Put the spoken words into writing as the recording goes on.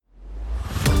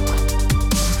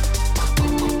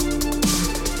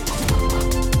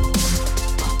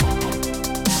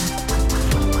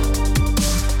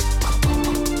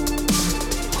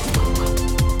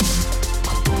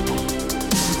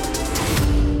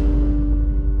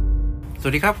ส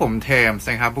วัสดีครับผมเทมส์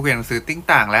นะครับผู้เรียนหนังสือติ้ง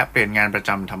ต่างและเปลี่ยนงานประจ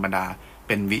ำธรรมดาเ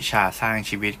ป็นวิชาสร้าง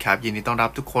ชีวิตครับยินดีต้อนรั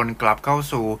บทุกคนกลับเข้า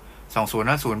สู่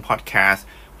2050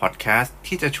 Podcast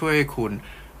ที่จะช่วยคุณ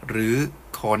หรือ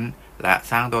ค้นและ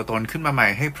สร้างตัวตนขึ้นมาใหม่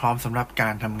ให้พร้อมสำหรับกา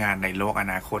รทำงานในโลกอ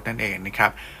นาคตนั่นเองนะครั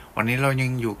บวันนี้เรายัง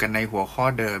อยู่กันในหัวข้อ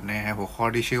เดิมนะฮะหัวข้อ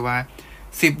ที่ชื่อว่า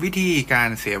10วิธีการ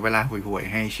เสียเวลาห่วย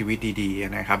ๆให้ชีวิตดี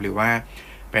ๆนะครับหรือว่า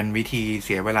เป็นวิธีเ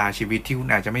สียเวลาชีวิตที่คุณ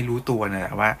อาจจะไม่รู้ตัวน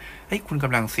ะว่าคุณก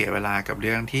ำลังเสียเวลากับเ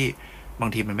รื่องที่บาง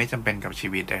ทีมันไม่จำเป็นกับชี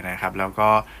วิตนะครับแล้วก็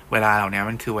เวลาเหล่านี้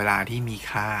มันคือเวลาที่มี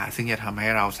ค่าซึ่งจะทำให้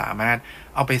เราสามารถ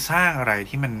เอาไปสร้างอะไร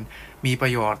ที่มันมีปร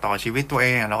ะโยชน์ต่อชีวิตตัวเอ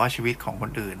งแล้วก็ชีวิตของค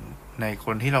นอื่นในค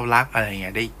นที่เรารักอะไรเ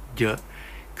งี้ยได้เยอะ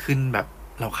ขึ้นแบบ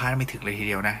เราคาดไม่ถึงเลยทีเ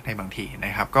ดียวนะในบางทีน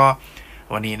ะครับก็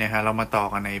วันนี้นะครับเรามาต่อ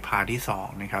กันในพาร์ทที่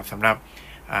2นะครับสำหรับ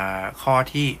ข้อ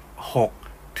ที่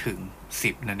6ถึง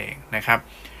10นั่นเองนะครับ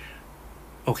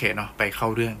โอเคเนาะไปเข้า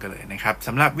เรื่องกันเลยนะครับส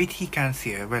ำหรับวิธีการเ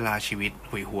สียเวลาชีวิต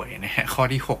ห่วยๆนะฮะข้อ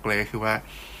ที่6เลยคือว่า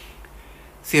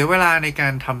เสียเวลาในกา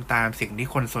รทำตามสิ่งที่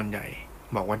คนส่วนใหญ่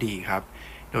บอกว่าดีครับ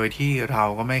โดยที่เรา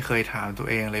ก็ไม่เคยถามตัว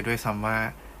เองเลยด้วยซ้ำว่า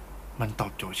มันตอ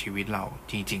บโจทย์ชีวิตเรา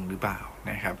จริงๆหรือเปล่า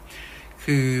นะครับ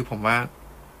คือผมว่า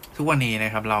ทุกวันนี้น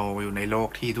ะครับเราอยู่ในโลก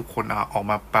ที่ทุกคนออก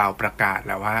มาเป่าประกาศ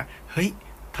แล้วว่าเฮ้ย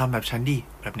ทำแบบฉันดี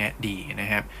แบบเนี้ยดีนะ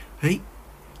ครับเฮ้ย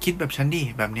คิดแบบฉันดี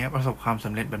แบบเนี้ยประสบความส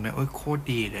ำเร็จแบบเนี้ยโคตร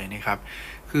ดีเลยนะครับ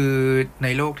คือใน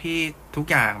โลกที่ทุก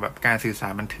อย่างแบบการสื่อสา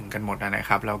รมันถึงกันหมดนะ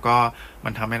ครับแล้วก็มั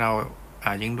นทำให้เรา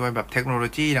ยิ่งด้วยแบบเทคโนโล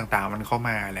ยีต่างๆมันเข้าม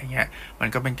าอะไรเงี้ยมัน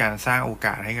ก็เป็นการสร้างโอก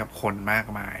าสให้กับคนมาก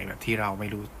มายแบบที่เราไม่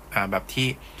รู้แบบที่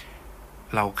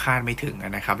เราคาดไม่ถึง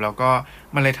นะครับแล้วก็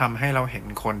มันเลยทำให้เราเห็น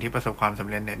คนที่ประสบความสำ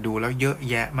เร็จเนี่ยดูแล้วเยอะ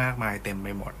แยะมากมายเต็มไป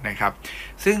หมดนะครับ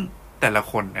ซึ่งแต่ละ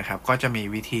คนนะครับก็จะมี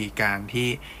วิธีการที่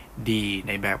ดีใ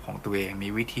นแบบของตัวเองมี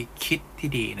วิธีคิดที่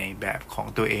ดีในแบบของ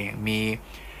ตัวเองมี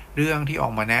เรื่องที่ออ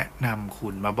กมาแนะนำคุ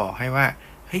ณมาบอกให้ว่า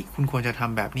เฮ้ยคุณควรจะท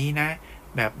ำแบบนี้นะ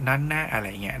แบบนั้นนะอะไร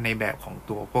เงี้ยในแบบของ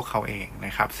ตัวพวกเขาเองน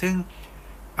ะครับซึ่ง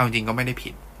เอาจริงก็ไม่ได้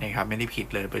ผิดนะครับไม่ได้ผิด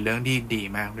เลยเป็นเรื่องที่ดี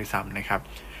มากด้วยซ้ำนะครับ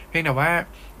เพียงแต่ว่า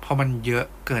พอมันเยอะ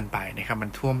เกินไปนะครับมั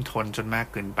นท่วมท้นจนมาก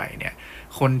เกินไปเนี่ย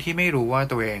คนที่ไม่รู้ว่า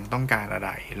ตัวเองต้องการอะไร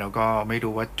แล้วก็ไม่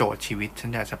รู้ว่าโจทย์ชีวิตฉั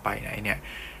นอยากจะไปไหนเนี่ย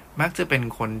มักจะเป็น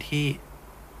คนที่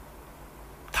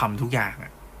ทำทุกอย่าง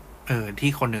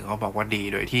ที่คนหนึ่งเขาบอกว่าดี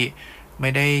โดยที่ไ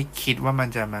ม่ได้คิดว่ามัน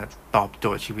จะมาตอบโจ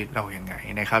ทย์ชีวิตเราอย่างไง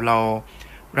นะครับเรา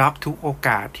รับทุกโอก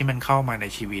าสที่มันเข้ามาใน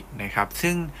ชีวิตนะครับ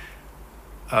ซึ่ง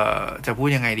จะพูด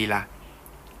ยังไงดีล่ะ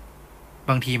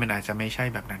บางทีมันอาจจะไม่ใช่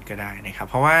แบบนั้นก็ได้นะครับ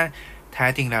เพราะว่าแท้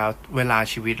จริงแล้วเวลา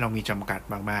ชีวิตเรามีจำกัด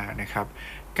มากๆนะครับ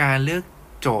การเลือก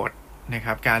โจทย์นะค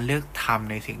รับการเลือกท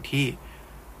ำในสิ่งที่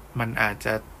มันอาจจ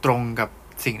ะตรงกับ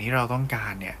สิ่งที่เราต้องกา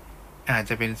รเนี่ยอาจ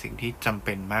จะเป็นสิ่งที่จำเ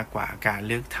ป็นมากกว่าการเ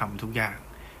ลือกทำทุกอย่าง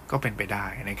ก็เป็นไปได้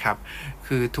นะครับ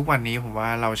คือทุกวันนี้ผมว่า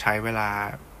เราใช้เวลา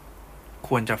ค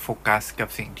วรจะโฟกัสกับ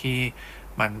สิ่งที่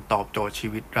มันตอบโจทย์ชี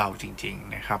วิตเราจริง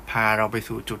ๆนะครับพาเราไป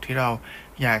สู่จุดที่เรา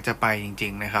อยากจะไปจริ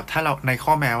งๆนะครับถ้าเราใน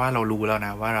ข้อแม้ว่าเรารู้แล้วน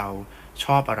ะว่าเราช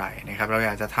อบอะไรนะครับเราอย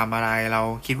ากจะทำอะไรเรา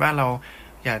คิดว่าเรา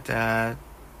อยากจะ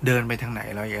เดินไปทางไหน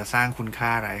เราอยากจะสร้างคุณค่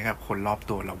าอะไรกับคนรอบ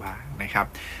ตัวเราบ้างนะครับ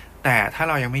แต่ถ้า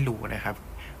เรายังไม่รู้นะครับ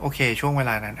โอเคช่วงเว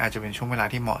ลานั้นอาจจะเป็นช่วงเวลา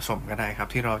ที่เหมาะสมก็ได้ครับ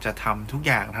ที่เราจะทำทุก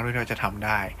อย่างเท่าที่เราจะทำไ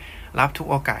ด้รับทุก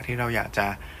โอกาสที่เราอยากจะ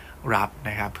รับ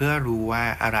นะครับเพื่อรู้ว่า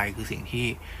อะไรคือสิ่งที่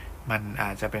มันอ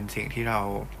าจจะเป็นสิ่งที่เรา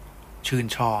ชื่น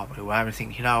ชอบหรือว่าเป็นสิ่ง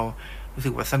ที่เรารู้สึ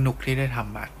กว่าสนุกที่ได้ท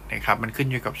ำมันนะครับมันขึ้น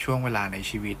อยู่กับช่วงเวลาใน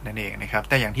ชีวิตนั่นเองนะครับ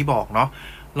แต่อย่างที่บอกเนาะ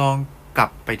ลองกลั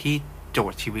บไปที่โจ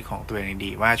ทย์ชีวิตของตัวเอง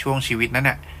ดีว่าช่วงชีวิตนั้น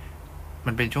น่ะ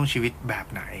มันเป็นช่วงชีวิตแบบ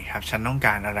ไหนครับฉันต้องก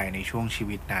ารอะไรในช่วงชี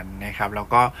วิตนั้นนะครับแล้ว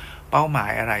ก็เป้าหมา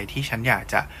ยอะไรที่ฉันอยาก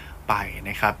จะไป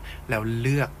นะครับแล้วเ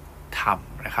ลือกท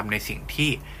ำนะครับในสิ่งที่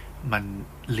มัน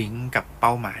ลิงก์กับเ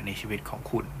ป้าหมายในชีวิตของ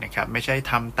คุณนะครับไม่ใช่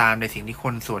ทำตามในสิ่งที่ค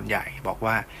นส่วนใหญ่บอก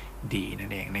ว่าดีนั่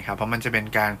นเองนะครับเพราะมันจะเป็น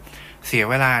การเสีย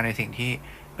เวลาในสิ่งที่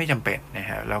ไม่จำเป็นนะ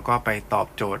ฮะแล้วก็ไปตอบ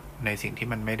โจทย์ในสิ่งที่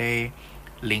มันไม่ได้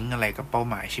ลิงก์อะไรกับเป้า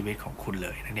หมายชีวิตของคุณเล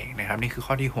ยนั่นเองนะครับนี่คือ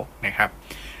ข้อที่6นะครับ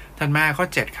ถัดมาข้อ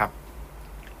7ครับ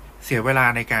เสียเวลา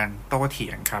ในการโต้เถี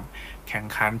ยงครับแข่ง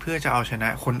ขันเพื่อจะเอาชนะ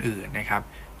คนอื่นนะครับ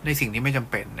ในสิ่งที่ไม่จำ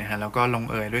เป็นนะฮะแล้วก็ลง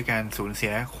เอยด้วยการสูญเสี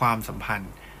ยความสัมพัน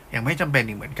ธ์ยังไม่จำเป็น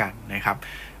อีกเหมือนกันนะครับ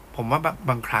ผมว่า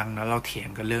บางครั้งนะเราเถียง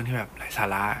กันเรื่องที่แบบไร้สา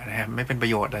ระนะฮะไม่เป็นประ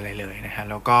โยชน์อะไรเลยนะฮะ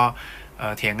แล้วก็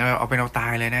เถียงกันเอาเป็นเอาตา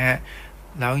ยเลยนะฮะ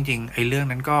แล้วจริงๆไอ้เรื่อง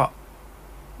นั้นก็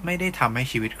ไม่ได้ทำให้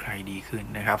ชีวิตใครดีขึ้น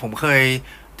นะครับผมเคย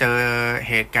เจอ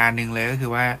เหตุการณ์หนึ่งเลยก็คื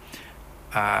อว่า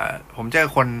ผมเจอ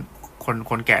ค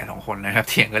นแก่2คนนะครับ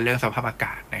เถียงกันเรื่องสภาพอาก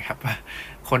าศนะครับ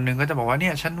คนนึงก็จะบอกว่าเนี่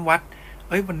ยฉันวัด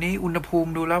วันนี้อุณหภูมิ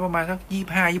ดูแล้วประมาณสัก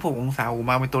25-26องศาออก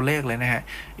มาเป็นตัวเลขเลยนะฮะ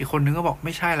อีกคนนึงก็บอกไ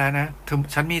ม่ใช่แล้วนะ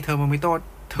ฉันมีเทอร์โมมิเ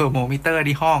ตอร์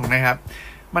ที่ห้องนะครับ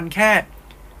มันแค่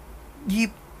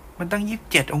มันตั้ง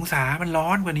27 องศามันร้อ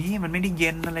นกว่านี้มันไม่ได้เย็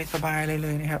นอะไรสบายเล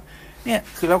ยนะครับเนี่ย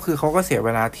คือเขาก็เสียเว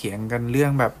ลาเถียงกันเรื่อ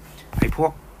งแบบไอ้พว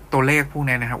กตัวเลขพวก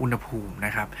นี้นะครับอุณหภูมิน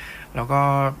ะครับแล้วก็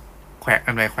แขวะ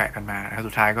กันไปแขวะกันมานะครับ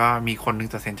สุดท้ายก็มีคนนึง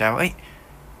ตัดสินใจว่าเอ้ย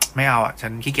ไม่เอาฉั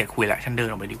นขี้เกียจคุยละฉันเดิน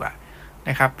ออกไปดีกว่า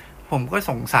นะครับผมก็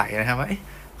สงสัยนะครับว่า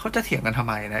เขาจะเถียงกันทำ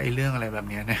ไมนะไอ้เรื่องอะไรแบบ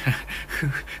นี้นะ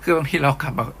คือบางทีเรากลั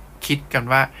บมาคิดกัน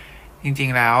ว่าจริง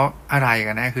ๆแล้วอะไร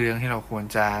กันแน่คือเรื่องที่เราควร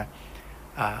จะ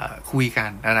คุยกัน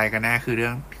อะไรกันแน่คือเรื่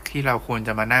องที่เราควรจ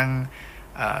ะมานั่ง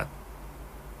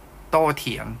โต้เ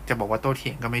ถียงจะบอกว่าโต้เถี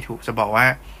ยงก็ไม่ถูกจะบอกว่า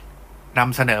น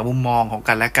ำเสนอมุมมองของ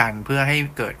กันและกันเพื่อให้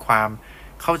เกิดความ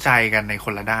เข้าใจกันในค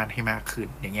นละด้านให้มากขึ้น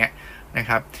อย่างเงี้ยนะ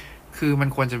ครับคือมัน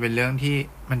ควรจะเป็นเรื่องที่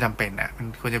มันจำเป็นอ่ะมัน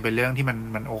ควรจะเป็นเรื่องที่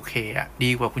มันโอเคอ่ะดี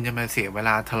กว่าคุณจะมาเสียเวล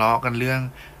าทะเลาะกันเรื่อง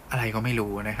อะไรก็ไม่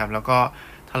รู้นะครับแล้วก็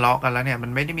ทะเลาะกันแล้วเนี่ยมั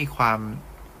นไม่ได้มีความ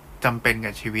จำเป็น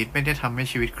กับชีวิตไม่ได้ทำให้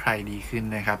ชีวิตใครดีขึ้น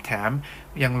นะครับแถม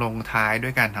ยังลงท้ายด้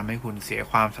วยการทำให้คุณเสีย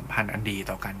ความสัมพันธ์อันดี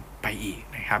ต่อกันไปอีก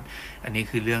นะครับอันนี้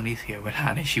คือเรื่องที่เสียเวลา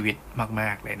ในชีวิตม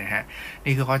ากๆเลยนะฮะ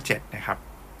นี่คือข้อ7นะครับ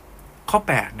ข้อ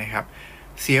8นะครับ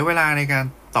เสียเวลาในการ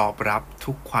ตอบรับ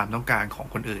ทุกความต้องการของ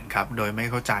คนอื่นครับโดยไม่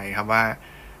เข้าใจครับว่า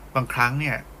บางครั้งเ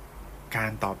นี่ยกา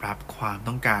รตอบรับความ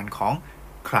ต้องการของ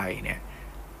ใครเนี่ย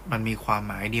มันมีความ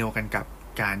หมายเดียวกันกับ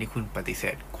การที่คุณปฏิเส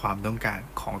ธความต้องการ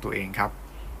ของตัวเองครับ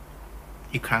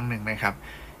อีกครั้งหนึ่งนะครับ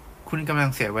คุณกำลัง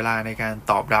เสียเวลาในการ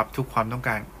ตอบรับทุกความต้องก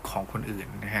ารของคนอื่น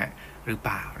นะฮะหรือเป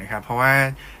ล่านะครับเพราะว่า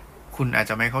คุณอาจ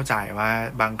จะไม่เข้าใจว่า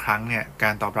บางครั้งเนี่ยกา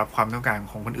รตอบรับความต้องการ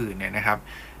ของคนอื่นเนี่ยนะครับ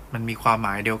มันมีความหม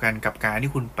ายเดียวกันกับการ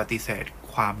ที่คุณปฏิเสธ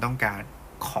ความต้องการ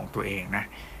ของตัวเองนะ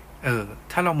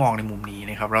ถ้าเรามองในมุมนี้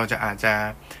นะครับเราจะอาจจะ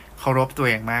เคารพตัวเ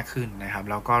องมากขึ้นนะครับ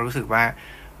แล้วก็รู้สึกว่า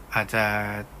อาจจะ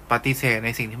ปฏิเสธใน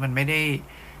สิ่งที่มันไม่ได้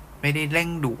เร่ง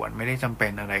ด่วนไม่ได้จำเป็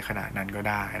นอะไรขนาดนั้นก็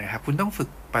ได้นะครับคุณต้องฝึก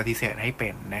ปฏิเสธให้เป็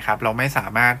นนะครับเราไม่สา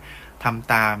มารถท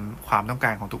ำตามความต้องก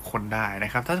ารของทุกคนได้น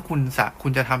ะครับถ้าคุ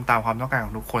ณจะทำตามความต้องการข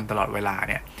องทุกคนตลอดเวลา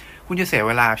เนี่ยคุณจะเสียเ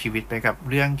วลาชีวิตไปกับ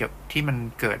เรื่องเกี่ยวที่มัน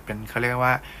เกิดเป็นเขาเรียก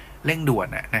ว่าเร่งด่วน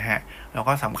นะฮะแล้ว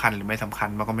ก็สำคัญหรือไม่สำคัญ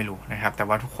มันก็ไม่รู้นะครับแต่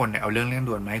ว่าทุกคนเนี่ยเอาเรื่องเร่ง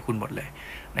ด่วนมาให้คุณหมดเลย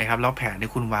นะครับแล้วแผนที่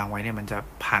คุณวางไว้เนี่ยมันจะ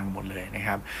พังหมดเลยนะค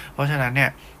รับเพราะฉะนั้นเนี่ย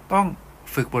ต้อง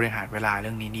ฝึกบริหารเวลาเ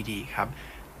รื่องนี้ดีๆครับ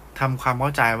ทำความเข้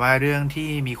าใจว่าเรื่องที่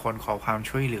มีคนขอความ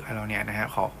ช่วยเหลือเราเนี่ยนะฮะ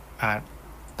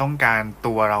ต้องการ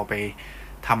ตัวเราไป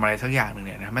ทำอะไรสักอย่างหนึ่งเ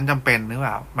นี่ยนะมันจำเป็นหรือเป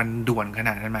ล่ามันด่วนขน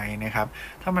าดนั้นไหมนะครับ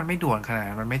ถ้ามันไม่ด่วนขนาด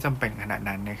นั้นมันไม่จำเป็นขนาด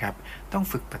นั้นนะครับต้อง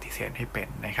ฝึกปฏิเสธให้เป็น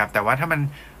นะครับแต่ว่าถ้ามัน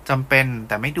จำเป็น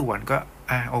แต่ไม่ด่วนก็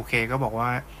โอเคก็บอกว่า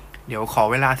เดี๋ยวขอ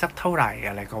เวลาสักเท่าไหร่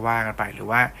อะไรก็ว่ากันไปหรือ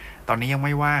ว่าตอนนี้ยังไ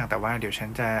ม่ว่างแต่ว่าเดี๋ยวฉัน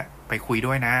จะไปคุย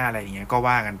ด้วยนะอะไรอย่างเงี้ยก็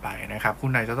ว่ากันไปนะครับคุ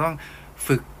ณนายจะต้อง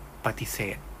ฝึกปฏิเส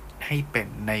ธให้เป็น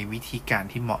ในวิธีการ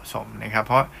ที่เหมาะสมนะครับเ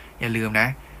พราะอย่าลืมน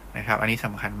ะครับอันนี้ส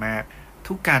ำคัญมาก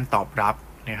ทุกการตอบรับ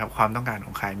นะครับความต้องการข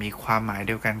องใครมีความหมายเ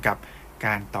ดียวกันกับก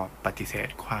ารตอบปฏิเสธ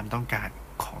ความต้องการ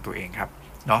ของตัวเองครับ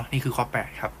เนาะนี่คือข้อ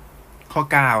8ครับข้อ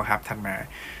9ครับถัดมา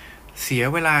เสีย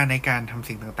เวลาในการทำ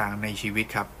สิ่งต่างๆในชีวิต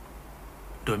ครับ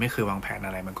โดยไม่เคยวางแผนอ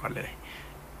ะไรมาก่อนเลย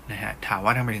นะฮะถามว่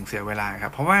าทำไมถึงเสียเวลาครั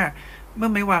บเพราะว่าเมื่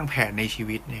อไม่วางแผนในชี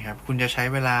วิตนะครับคุณจะใช้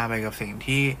เวลาไปกับสิ่ง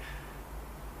ที่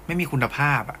ไม่มีคุณภ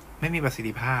าพไม่มีประสิท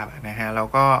ธิภาพนะฮะแล้ว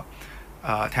ก็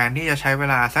แทนที่จะใช้เว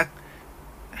ลาสัก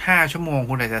5 ชั่วโมง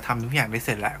คุณอาจจะทำทุกอย่างได้เส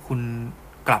ร็จแล้วคุณ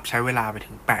กลับใช้เวลาไป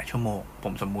ถึง8 ชั่วโมงผ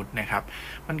มสมมุตินะครับ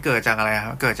มันเกิดจากอะไรค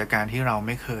รับเกิดจากการที่เราไ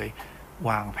ม่เคย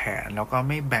วางแผนแล้วก็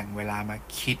ไม่แบ่งเวลามา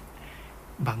คิด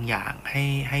บางอย่าง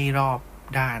ให้รอบ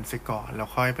ด้านซะก่อนแล้ว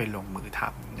ค่อยไปลงมือท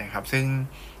ำนะครับซึ่ง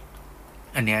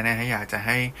อันนี้นะฮะอยากจะใ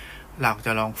ห้เราจ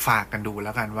ะลองฝากกันดูแ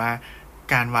ล้วกันว่า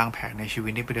การวางแผนในชีวิ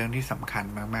ตนี่เป็นเรื่องที่สำคัญ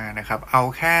มากๆนะครับเอา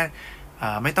แค่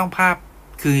ไม่ต้องภาพ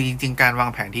คือจริงๆการวาง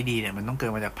แผนที่ดีเนี่ยมันต้องเกิ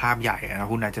ดมาจากภาพใหญ่นะ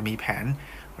คุณอาจจะมีแผน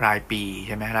รายปีใ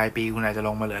ช่ไหมรายปีคุณอาจจะล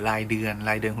งมาเหลือรายเดือน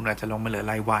คุณอาจจะลงมาเหลือ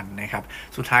รายวันนะครับ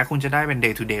สุดท้ายคุณจะได้เป็น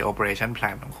day to day operation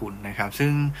plan ของคุณนะครับซึ่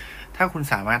งถ้าคุณ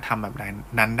สามารถทำแบบ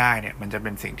นั้นได้เนี่ยมันจะเป็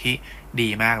นสิ่งที่ดี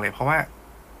มากเลยเพราะว่า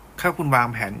ถ้าคุณวาง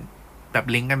แผนแบบ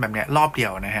ลิงก์กันแบบเนี้ยรอบเดีย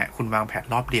วนะฮะคุณวางแผน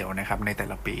รอบเดียวนะครับในแต่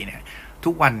ละปีเนี่ยทุ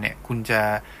กวันเนี่ยคุณจะ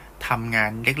ทำงา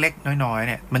นเล็กๆน้อยๆ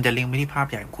เนี่ยมันจะลิงก์ไปที่ภาพ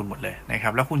ใหญ่ของคุณหมดเลยนะครั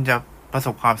บแล้วคุณจะประส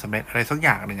บความสำเร็จอะไรสักอ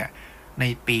ย่างหนึ่งใน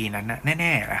ปีนั้นนะแ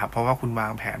น่ๆนะครับเพราะว่าคุณวา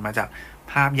งแผนมาจาก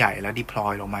ภาพใหญ่แล้ว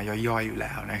deploy ลงมาย่อยๆอยู่แ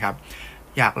ล้วนะครับ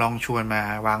อยากลองชวนมา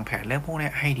วางแผนเรื่องพวกนี้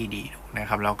ให้ดีๆนะ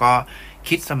ครับแล้วก็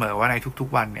คิดเสมอว่าในทุก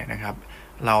ๆวันเนี่ยนะครับ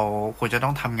เราควรจะต้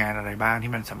องทำงานอะไรบ้าง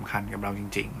ที่มันสำคัญกับเราจ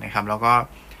ริงๆนะครับแล้วก็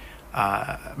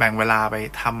แบ่งเวลาไป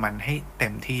ทำมันให้เต็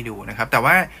มที่ดูนะครับแต่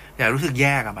ว่าอย่ารู้สึกแ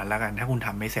ย่กับมันแล้วกันถ้าคุณท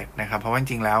ำไม่เสร็จนะครับเพราะว่าจ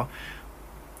ริงๆแล้ว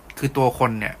คือตัวค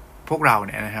นเนี่ยพวกเราเ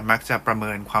นี่ยนะครับมักจะประเมิ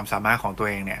นความสามารถของตัว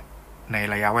เองเนี่ยใน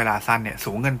ระยะเวลาสั้นเนี่ย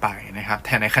สูงเกินไปนะครับแ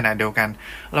ต่ในขณะเดียวกัน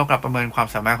เรากลับประเมินความ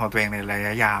สามารถของตัวเองในระย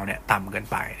ะยาวเนี่ยต่ำเกิน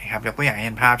ไปนะครับยกตัวอย่างเ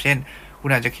ห็นภาพเช่น คุณ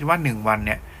อาจจะคิดว่า1วันเ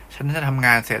นี่ยฉันจะทำง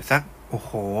านเสร็จสักโอ้โ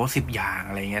ห10อย่าง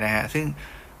อะไรเงี้ยนะฮะซึ่ง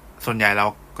ส่วนใหญ่เรา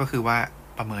ก็คือว่า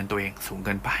ประเมินตัวเองสูงเ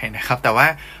กินไปนะครับแต่ว่า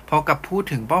พอกับพูด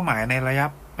ถึงเป้าหมายในระยะ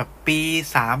แบบปี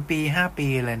3ปี5ปี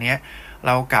อะไรเนี้ยเ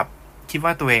รากับคิดว่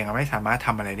าตัวเองไม่สามารถท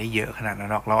ำอะไรได้เยอะขนาดนั้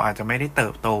นหรอกเราอาจจะไม่ได้เติ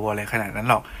บโตอะไรขนาดนั้น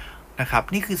หรอกนะครับ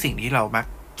นี่คือสิ่งที่เรามัก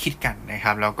คิดกันนะค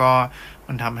รับแล้วก็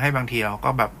มันทำให้บางทีเราก็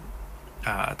แบบ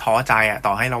ท้อใจต่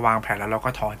อให้เราวางแผนแล้วเราก็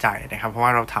ท้อใจนะครับเพราะว่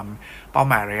าเราทำเป้า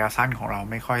หมายระยะสั้นของเรา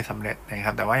ไม่ค่อยสำเร็จนะค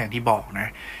รับแต่ว่าอย่างที่บอกนะ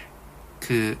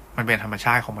คือมันเป็นธรรมช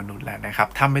าติของมนุษย์แหละนะครับ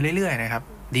ทำไปเรื่อยๆนะครับ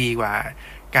ดีกว่า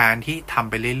การที่ทำ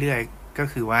ไปเรื่อยๆก็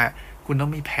คือว่าคุณต้อ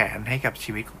งมีแผนให้กับ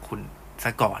ชีวิตของคุณซ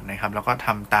ะก่อนนะครับแล้วก็ท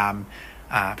ำตาม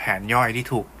แผนย่อยที่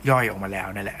ถูกย่อยออกมาแล้ว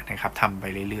นั่นแหละนะครับทำไป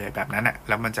เรื่อยๆแบบนั้นแ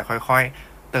ล้วมันจะค่อย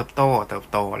ๆเติบโ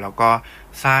ตแล้วก็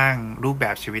สร้างรูปแบ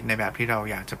บชีวิตในแบบที่เรา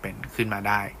อยากจะเป็นขึ้นมา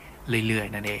ได้เรื่อย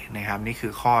ๆนั่นเองนะครับนี่คื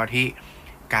อข้อที่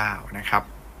9นะครับ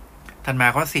ถัดมา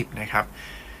ข้อ10นะครับ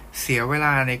เสียเวล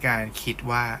าในการคิด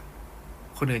ว่า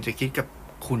คนอื่นจะคิดกับ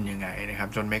คุณยังไงนะครับ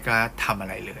จนไม่กล้าทำอะ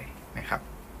ไรเลยนะครับ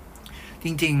จ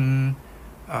ริง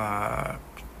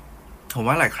ๆผม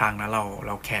ว่าหลายครั้งนะเ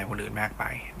ราแคร์คนอื่นมากไป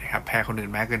นะครับแคร์คนอื่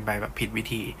นมากเกินไปแบบผิดวิ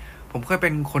ธีผมเคยเป็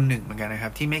นคนหนึ่งเหมือนกันนะครั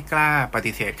บที่ไม่กล้าป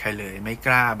ฏิเสธใครเลยไม่ก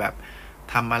ล้าแบบ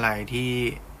ทำอะไรที่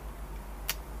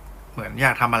เหมือนอย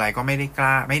ากทำอะไรก็ไม่ได้ก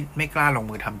ล้าไม่กล้าลง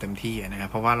มือทำเต็มที่นะครับ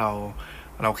เพราะว่าเ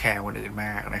ราแคร์คนอื่นม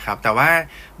ากนะครับแต่ว่า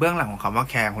เบื้องหลังของคำว่า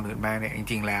แคร์คนอื่นมากเนี่ยจ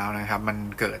ริงๆแล้วนะครับมัน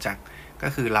เกิดจากก็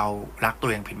คือเรารักตัว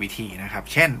เองผิดวิธีนะครับ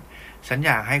เช่นฉันอ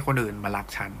ยากให้คนอื่นมารัก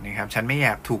ฉันนะครับฉันไม่อย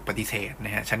ากถูกปฏิเสธน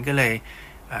ะฮะฉันก็เลย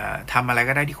ทำอะไร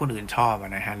ก็ได้ที่คนอื่นชอบน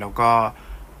ะฮะแล้วก็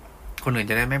คนอื่น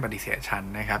จะได้ไม่ปฏิเสธฉัน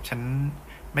นะครับฉัน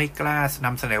ไม่กล้าน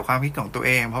ำเสนอความคิดของตัวเ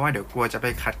องเพราะว่าเดี๋ยวกลัวจะไป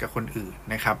ขัดกับคนอื่น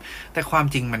นะครับแต่ความ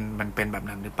จริงมันเป็นแบบ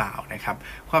นั้นหรือเปล่านะครับ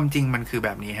ความจริงมันคือแบ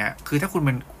บนี้ฮะคือถ้าคุณเ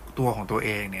ป็นตัวของตัวเอ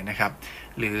งเนี่ยนะครับ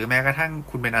หรือแม้กระทั่ง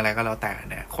คุณเป็นอะไรก็แล้วแต่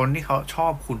เนี่ยคนที่เขาชอ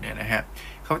บคุณเนี่ยนะฮะ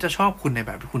เขาจะชอบคุณในแ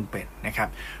บบที่คุณเป็นนะครับ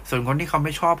ส่วนคนที่เขาไ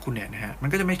ม่ชอบคุณเนี่ยนะฮะมัน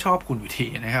ก็จะไม่ชอบคุณอยู่ดี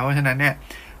นะครับเพราะฉะนั้นเนี่ย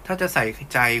ถ้าจะใส่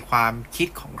ใจความคิด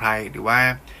ของใครหรือว่า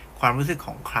ความรู้สึกข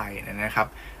องใครนะครับ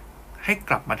ให้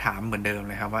กลับมาถามเหมือนเดิม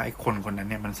เลยครับว่าไอ้คนนั้น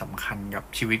เนี่ยมันสำคัญกับ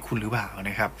ชีวิตคุณหรือเปล่า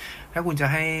นะครับถ้าคุณจะ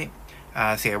ให้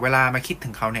เสียเวลามาคิดถึ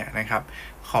งเขาเนี่ยนะครับ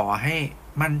ขอให้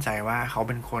มั่นใจว่าเขาเ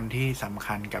ป็นคนที่สำ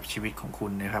คัญกับชีวิตของคุ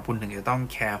ณนะครับคุณถึงจะต้อง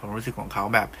แคร์ความรู้สึกของเขา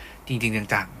แบบจริง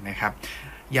ๆจังๆนะครับ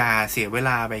อย่าเสียเวล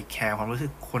าไปแคร์ความรู้สึ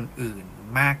กคนอื่น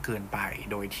มากเกินไป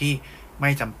โดยที่ไม่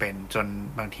จำเป็นจน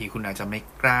บางทีคุณอาจจะไม่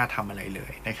กล้าทำอะไรเล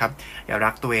ยนะครับอย่า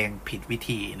รักตัวเองผิดวิ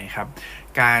ธีนะครับ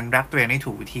การรักตัวเองให้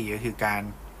ถูกวิธีก็คือการ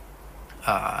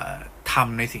ท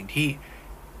ำในสิ่งที่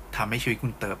ทำให้ชีวิตคุ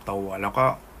ณเติบโตแล้วก็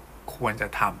ควรจะ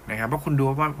ทำนะครับเพราะคุณดู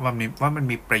ว่ามัน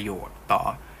มีประโยชน์ต่อ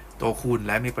ตัวคุณแ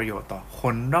ละมีประโยชน์ต่อค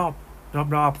นร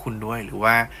อบคุณด้วยหรือ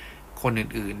ว่าคน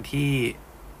อื่นๆที่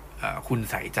คุณ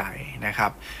ใส่ใจนะครั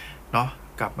บเนาะ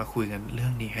กลับมาคุยกันเรื่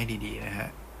องนี้ให้ดีๆนะฮะ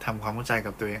ทำความเข้าใจ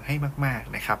กับตัวเองให้มาก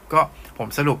ๆนะครับก็ผม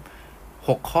สรุป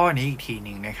6ข้อนี้อีกทีห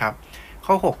นึ่งนะครับ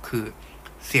ข้อ6คือ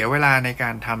เสียเวลาในกา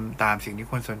รทำตามสิ่งที่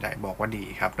คนส่วนใหญ่บอกว่าดี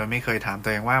ครับโดยไม่เคยถามตั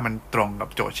วเองว่ามันตรงกับ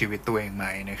โจทย์ชีวิตตัวเองไหม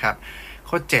นะครับ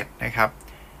ข้อ7นะครับ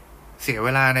เสียเว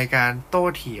ลาในการโต้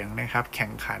เถียงนะครับแข่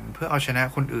งขันเพื่อเอาชนะ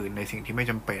คนอื่นในสิ่งที่ไม่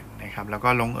จำเป็นนะครับแล้วก็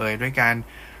ลงเอยด้วยการ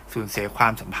สูญเสียควา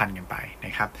มสัมพันธ์กันไปน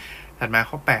ะครับถัดมา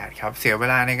ข้อ8ครับเสียเว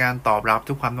ลาในการตอบรับ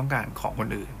ทุกความต้องการของคน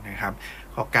อื่นนะครับ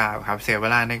ข้อ9ครับเสียเว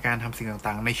ลาในการทำสิ่ง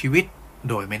ต่างๆในชีวิต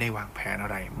โดยไม่ได้วางแผนอะ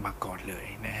ไรมาก่อนเลย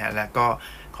นะฮะและก็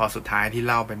ข้อสุดท้ายที่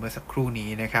เล่าไปเมื่อสักครู่นี้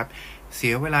นะครับเสี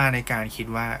ยเวลาในการคิด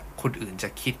ว่าคนอื่นจะ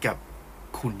คิดกับ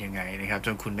คุณยังไงนะครับจ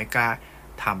นคุณไม่กล้า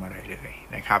ทำอะไรเลย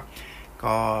นะครับ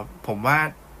ก็ผมว่า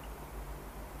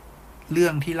เรื่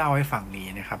องที่เล่าให้ฟังนี้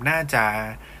นะครับน่าจะ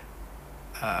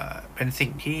เป็นสิ่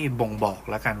งที่บ่งบอก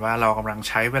แล้วกันว่าเรากำลัง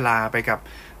ใช้เวลาไปกับ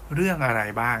เรื่องอะไร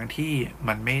บ้างที่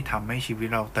มันไม่ทำให้ชีวิต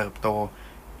เราเติบโต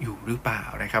อยู่หรือเปล่า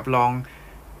นะครับลอง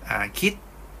คิด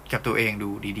กับตัวเองดู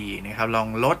ดีๆนะครับลอง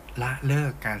ลดละเลิ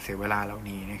กการเสียเวลาเหล่า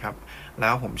นี้นะครับแล้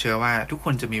วผมเชื่อว่าทุกค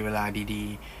นจะมีเวลาดี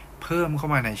ๆเพิ่มเข้า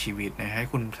มาในชีวิตนะให้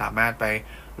คุณสามารถไป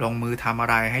ลงมือทำอะ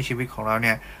ไรให้ชีวิตของเราเ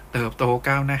นี่ยเติบโต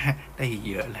ก้าวหน้าได้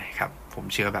เยอะเลยครับผม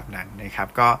เชื่อแบบนั้นนะครับ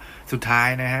ก็สุดท้าย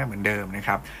นะฮะเหมือนเดิมนะค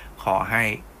รับขอให้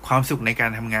ความสุขในกา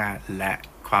รทำงานและ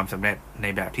ความสำเร็จใน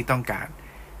แบบที่ต้องการ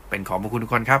เป็นของพวกคุณทุ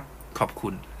กคนครับขอบคุ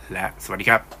ณและสวัสดี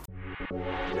ครั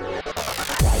บ